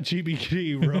because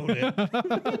ChatGPT wrote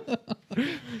it.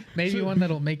 Maybe one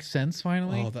that'll make sense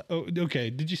finally. Okay.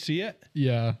 Did you see it?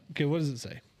 Yeah. Okay, what does it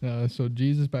say? So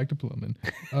Jesus back to plumbing.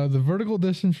 The vertical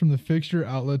distance from the fixture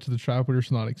outlet to the trap water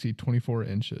shall not exceed 24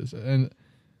 inches. And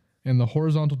and the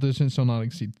horizontal distance shall not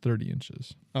exceed 30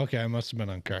 inches. Okay, I must have been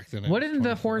on crack then. It What was didn't the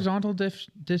 24. horizontal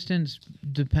distance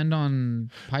depend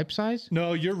on pipe size?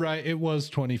 No, you're right. It was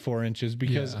 24 inches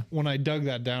because Yeah. when I dug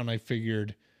that down, I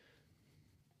figured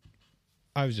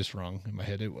I was just wrong in my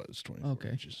head. It was 24 Okay.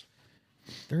 inches.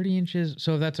 30 inches.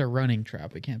 So that's a running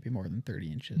trap. It can't be more than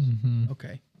 30 inches. Mm-hmm.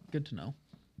 Okay. Good to know.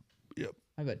 Yep.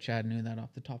 I bet Chad knew that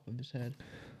off the top of his head.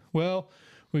 Well,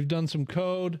 we've done some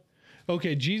code.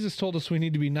 Okay, Jesus told us we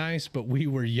need to be nice, but we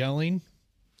were yelling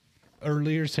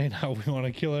earlier saying how we want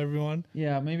to kill everyone.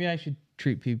 Yeah, maybe I should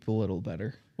treat people a little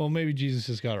better. Well, maybe Jesus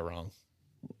has got it wrong.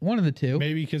 One of the two.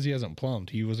 Maybe because he hasn't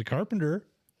plumbed. He was a carpenter.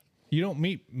 You don't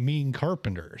meet mean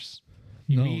carpenters.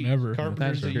 You No, meet never.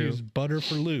 Carpenters That's that true. use butter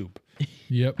for lube.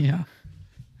 Yep. Yeah.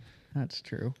 That's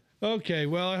true. Okay,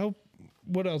 well, I hope.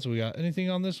 What else we got? Anything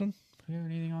on this one? Do you have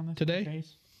anything on this Today?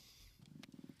 Chase?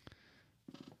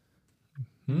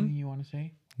 Anything you want to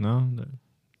say? No,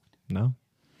 no.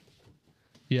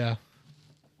 Yeah.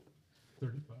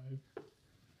 35.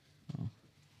 Oh.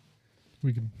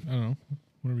 We can, I don't know,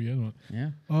 whatever you guys want. Yeah.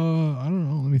 I don't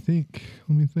know. Let me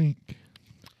think.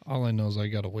 All I know is I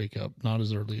got to wake up not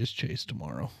as early as Chase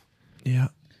tomorrow. Yeah.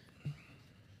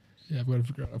 Yeah, I've got to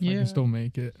figure out if I Yeah. can still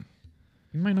make it.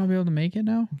 You might not be able to make it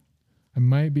now. I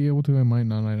might be able to, I might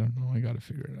not. I don't know. I got to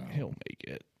figure it out. He'll make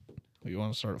it. You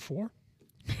want to start at 4?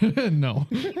 No.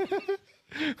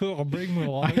 I'll bring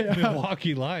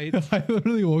Milwaukee Lights. I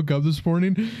literally woke up this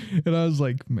morning and I was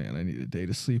like, man, I need a day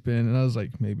to sleep in. And I was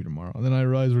like, maybe tomorrow. And then I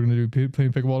realized we're going to do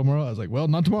playing pickleball tomorrow. I was like, well,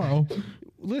 not tomorrow.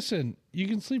 Listen, you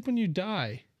can sleep when you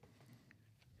die.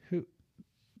 Who?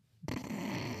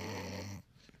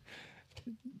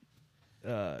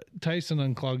 Tyson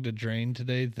unclogged a drain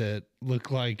today that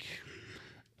looked like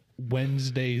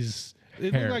Wednesday's.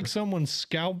 It Hair. looked like someone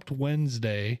scalped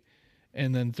Wednesday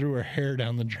and then threw her hair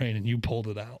down the drain and you pulled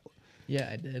it out. Yeah,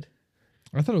 I did.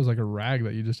 I thought it was like a rag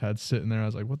that you just had sitting there. I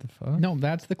was like, what the fuck? No,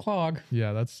 that's the clog.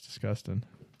 Yeah, that's disgusting.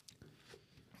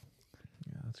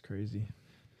 Yeah, that's crazy.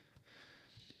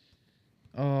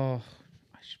 Oh,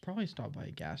 I should probably stop by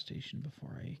a gas station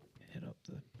before I hit up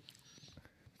the.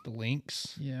 The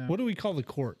links. Yeah. What do we call the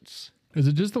courts? Is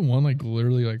it just the one like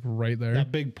literally like right there?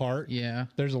 That big part. Yeah.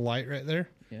 There's a light right there.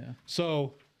 Yeah.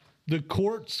 So the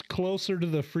courts closer to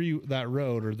that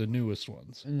road are the newest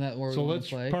ones. And that where So we wanna let's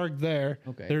play? park there.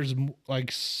 Okay. There's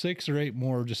like 6 or 8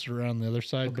 more just around the other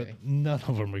side, Okay. but none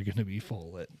of them are going to be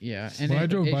full lit. Yeah, and When I it,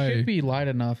 drove it by- should be light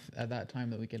enough at that time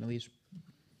that we can at least.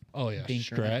 Oh yeah, Dink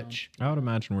stretch. I would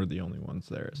imagine we're the only ones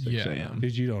there at 6 Yeah. a.m.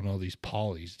 Dude, you don't know these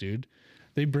polys, dude.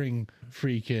 They bring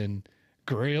freaking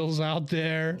grails out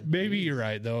there. Maybe you're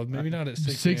right though. Maybe not at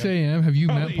 6 a.m. Have you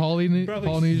met Probably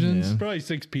Polynesians? Yeah. Probably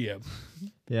 6 p.m.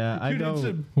 Yeah, I Dude,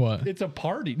 go. What? It's a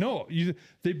party. No,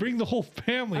 they bring the whole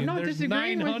family. I'm and not there's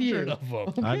disagreeing with 900 you. of them.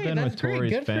 Okay, I've been that's with great.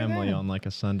 Tori's Good for family them. on like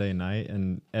a Sunday night,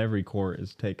 and every court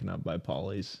is taken up by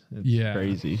polys. It's Yeah.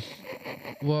 crazy.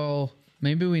 Well,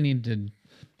 maybe we need to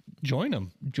Join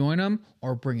them. join them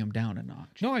or bring them down a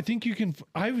notch. No, I think you can.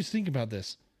 I was thinking about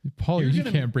this. Poly, You're you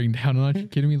gonna- can't bring down a notch. You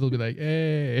kidding me? They'll be like,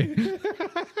 hey.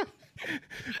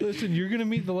 Listen, you're going to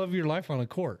meet the love of your life on a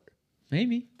court.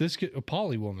 Maybe. A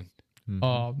poly woman.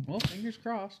 Well, fingers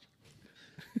crossed.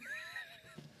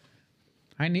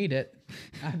 I need it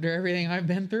after everything I've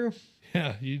been through.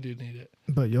 Yeah, you do need it.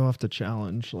 But you'll have to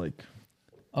challenge like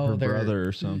her they're- brother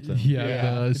or something yeah,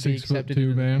 Yeah, the to be 6'2" accepted into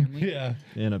the man. family. Yeah.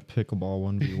 in a pickleball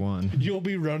 1v1. You'll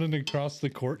be running across the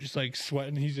court just like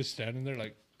sweating. He's just standing there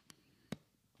like,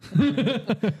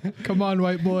 Come on,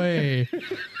 white boy.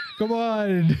 Come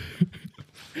on.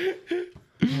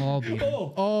 I'll be there.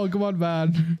 Oh, come on,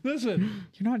 man. listen,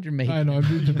 You're not Jamaican. I know. I'm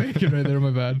doing Jamaican right there.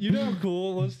 My bad. you know how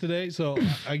cool it was today? So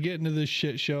I get into this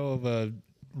shit show of a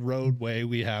roadway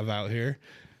we have out here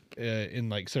in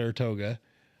like Saratoga.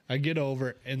 I get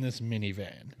over in this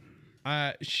minivan.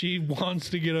 She wants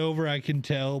to get over, I can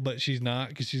tell, but she's not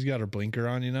because she's got her blinker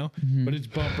on, you know? But it's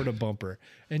bumper to bumper.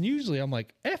 And usually I'm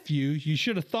like, F you, you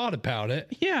should have thought about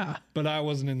it. Yeah. But I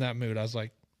wasn't in that mood. I was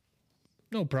like,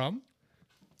 no problem.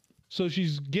 So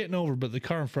she's getting over, but the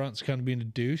car in front's kind of being a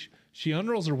douche. She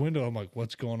unrolls her window. I'm like,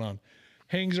 what's going on?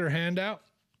 Hangs her hand out.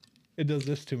 It does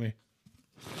this to me.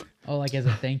 Oh, like as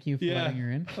a thank you for Yeah. letting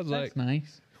her in. I was That's like-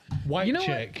 nice. White You know what?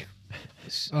 chick.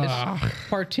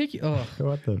 Particular.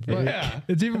 What the? Yeah.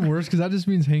 It's even worse because that just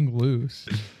means hang loose.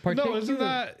 No, isn't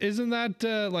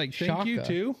that like thank you Shaka.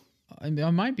 too? I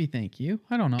might be thank you.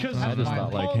 I don't know. 'Cause I just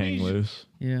thought like hang Polynesian- loose.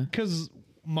 Yeah. Because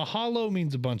mahalo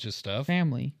means a bunch of stuff.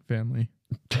 Family. Family.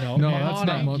 No, No, yeah. that's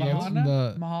not Mahana? that's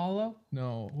the. Mahalo?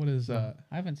 No, what is that?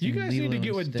 I haven't seen You guys need Lilo to and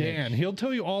get with Stitch. Dan. He'll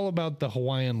tell you all about the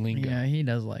Hawaiian lingo. Yeah, he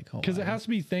does like Hawaii. Because it has to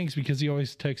be thanks because he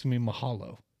always texts me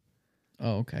mahalo.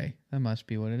 Oh, okay. That must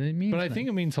be what it means. But I then. think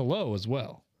it means hello as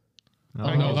well.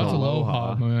 Oh, no, that's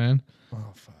aloha, my man. Oh,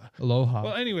 fuck. Aloha.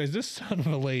 Well, anyways, this son of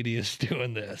a lady is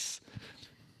doing this.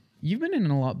 You've been in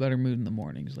a lot better mood in the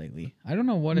mornings lately. I don't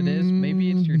know what it is.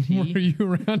 Maybe it's your tea. Were you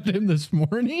around him this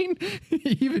morning?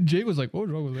 Even Jay was like,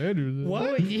 "What's wrong with Andrew?"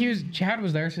 Well, Chad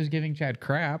was there, so he's giving Chad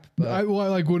crap. But I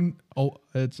like when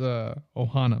it's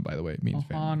Ohana, by the way, it means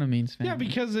family. Ohana means family. Yeah,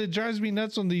 because it drives me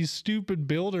nuts when these stupid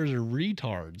builders are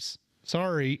retards.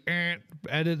 Sorry,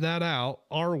 edit that out.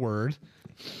 R word.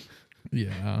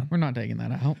 Yeah. We're not taking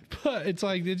that out. But it's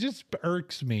like, it just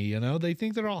irks me, you know? They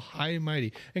think they're all high and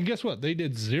mighty. And guess what? They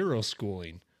did zero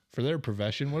schooling for their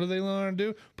profession. What do they learn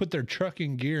to do? Put their truck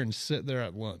in gear and sit there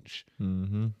at lunch.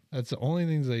 Mm-hmm. That's the only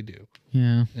things they do.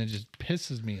 Yeah. And it just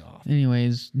pisses me off.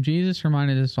 Anyways, Jesus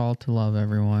reminded us all to love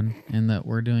everyone and that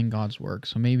we're doing God's work.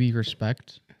 So maybe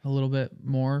respect a little bit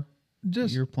more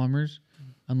Just your plumbers,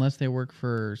 unless they work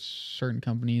for certain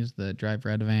companies that drive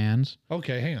red vans.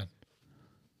 Okay, hang on.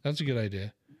 That's a good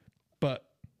idea. But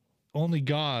only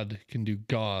God can do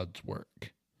God's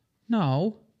work.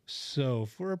 No. So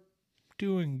if we're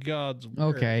doing God's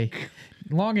work. Okay.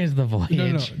 Long as the voyage.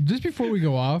 no. Just before we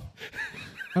go off,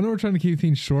 I know we're trying to keep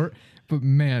things short, but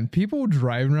man, people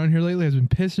driving around here lately has been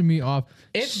pissing me off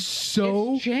It's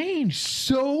changed.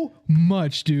 so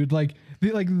much, dude. Like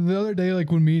the other day,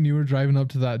 like when me and you were driving up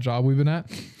to that job we've been at,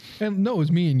 and no, it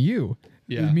was me and you.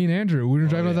 It was Yeah. me and Andrew. We were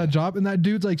driving out that job, and that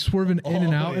dude's like swerving in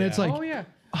and out, and it's like, Oh, yeah.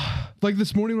 like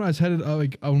this morning when I was headed,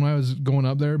 when I was going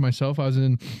up there myself, I was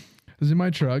in my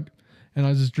truck, and I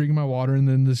was just drinking my water, and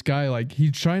then this guy, like,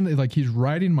 he's trying to, like, he's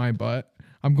riding my butt.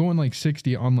 I'm going like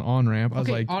 60 on the on ramp. I was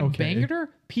like, on okay. Bangor,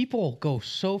 people go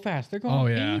so fast. They're going Oh,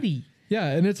 yeah. 80. Yeah,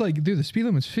 and it's like, dude, the speed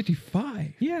limit's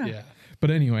 55. Yeah. Yeah. But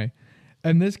anyway,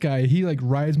 and this guy, he like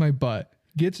rides my butt,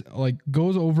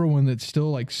 goes over when it's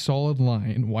still like solid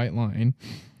line, white line.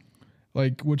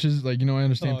 Like, which is like, I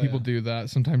understand people do that.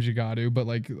 Sometimes you got to, but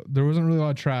like there wasn't really a lot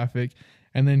of traffic.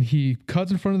 And then he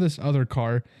cuts in front of this other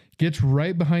car, gets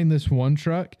right behind this one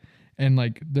truck. And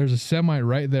like, there's a semi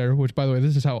right there, which by the way,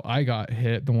 this is how I got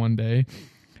hit the one day.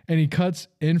 And he cuts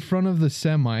in front of the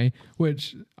semi,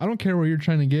 which I don't care where you're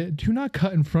trying to get. Do not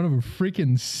cut in front of a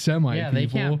freaking semi. Yeah, people. they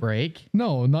can't brake.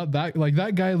 No, not that. Like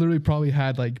that guy literally probably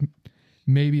had like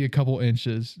maybe a couple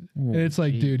inches. And it's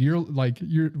like, dude, you're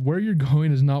where you're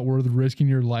going is not worth risking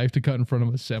your life to cut in front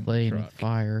of a semi Played in truck.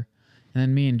 fire. And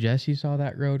then me and Jesse saw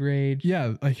that road rage.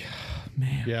 Yeah, like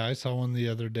man. Yeah, I saw one the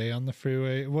other day on the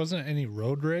freeway. It wasn't any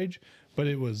road rage, but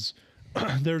it was,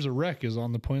 there's a wreck is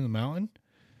on the point of the mountain.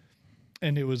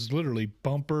 And it was literally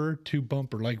bumper to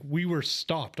bumper. Like we were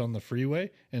stopped on the freeway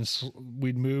and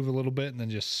we'd move a little bit and then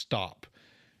just stop.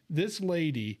 This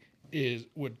lady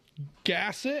would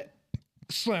gas it,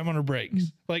 slam on her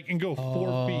brakes, like, and go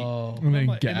 4 feet. And then And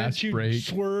then gas she'd brake.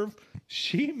 swerve.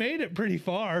 She made it pretty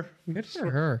far. Good for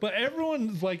her. But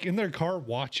everyone's like in their car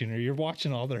watching her. You're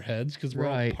watching all their heads because we're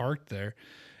all Right. parked there.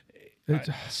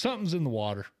 Something's in the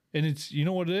water. And it's, you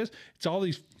know what it is? It's all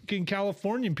these fucking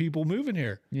Californian people moving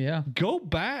here. Yeah. Go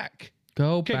back.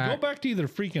 Go Okay, back. go back to either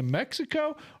freaking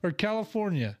Mexico or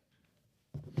California.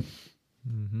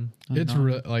 It's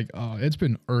it's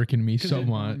been irking me so On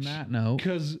much. that note.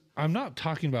 Because I'm not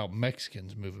talking about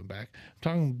Mexicans moving back. I'm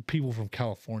talking people from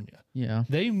California. Yeah.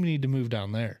 They need to move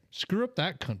down there. Screw up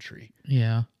that country.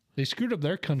 Yeah. They screwed up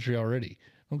their country already.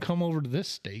 Don't come over to this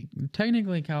state.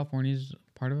 Technically, California's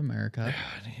part of America.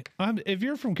 If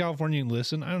you're from California and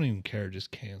listen, I don't even care.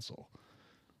 Just cancel.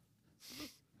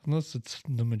 Unless it's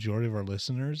the majority of our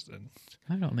listeners, then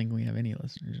I don't think we have any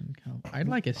listeners in California. I'd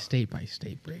like a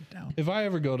state-by-state breakdown. if I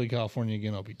ever go to California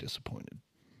again, I'll be disappointed.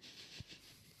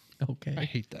 I Okay.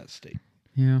 hate that state.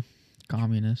 Yeah.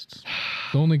 Communists.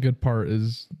 The only good part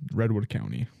is Redwood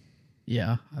County.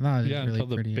 Yeah. I thought it was Yeah, really until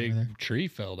the pretty big over there. tree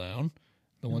fell down.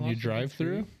 The one you lost a big drive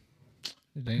through.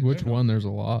 It ain't Which there. one? There's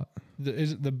a lot.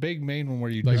 Is it the big main one where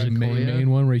you Like the drive?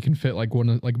 main one where you can fit like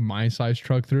like my size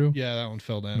truck through. Yeah, that one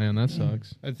fell down. Man, that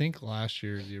sucks. I think last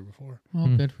year or the year before.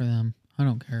 Well, good for them. I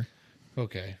don't care.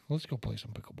 Okay, let's go play some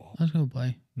pickleball. Let's go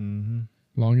play.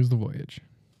 Long as the voyage.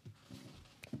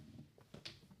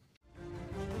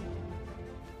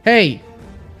 Hey,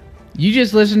 you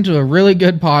just listened to a really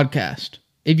good podcast.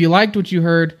 If you liked what you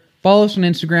heard, follow us on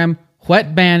Instagram,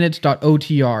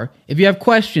 whettbandits.otr. If you have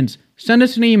questions, send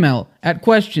us an email at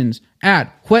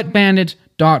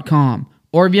questions@whettbandits.com.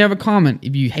 Or if you have a comment,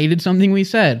 if you hated something we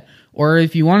said, or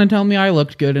if you want to tell me I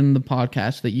looked good in the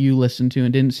podcast that you listened to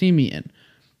and didn't see me in,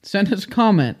 send us a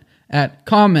comment at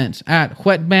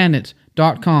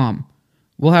comments@whettbandits.com.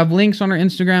 We'll have links on our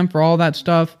Instagram for all that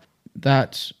stuff.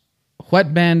 That's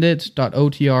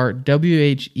whettbandits.otr,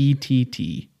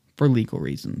 WHETT, for legal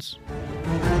reasons.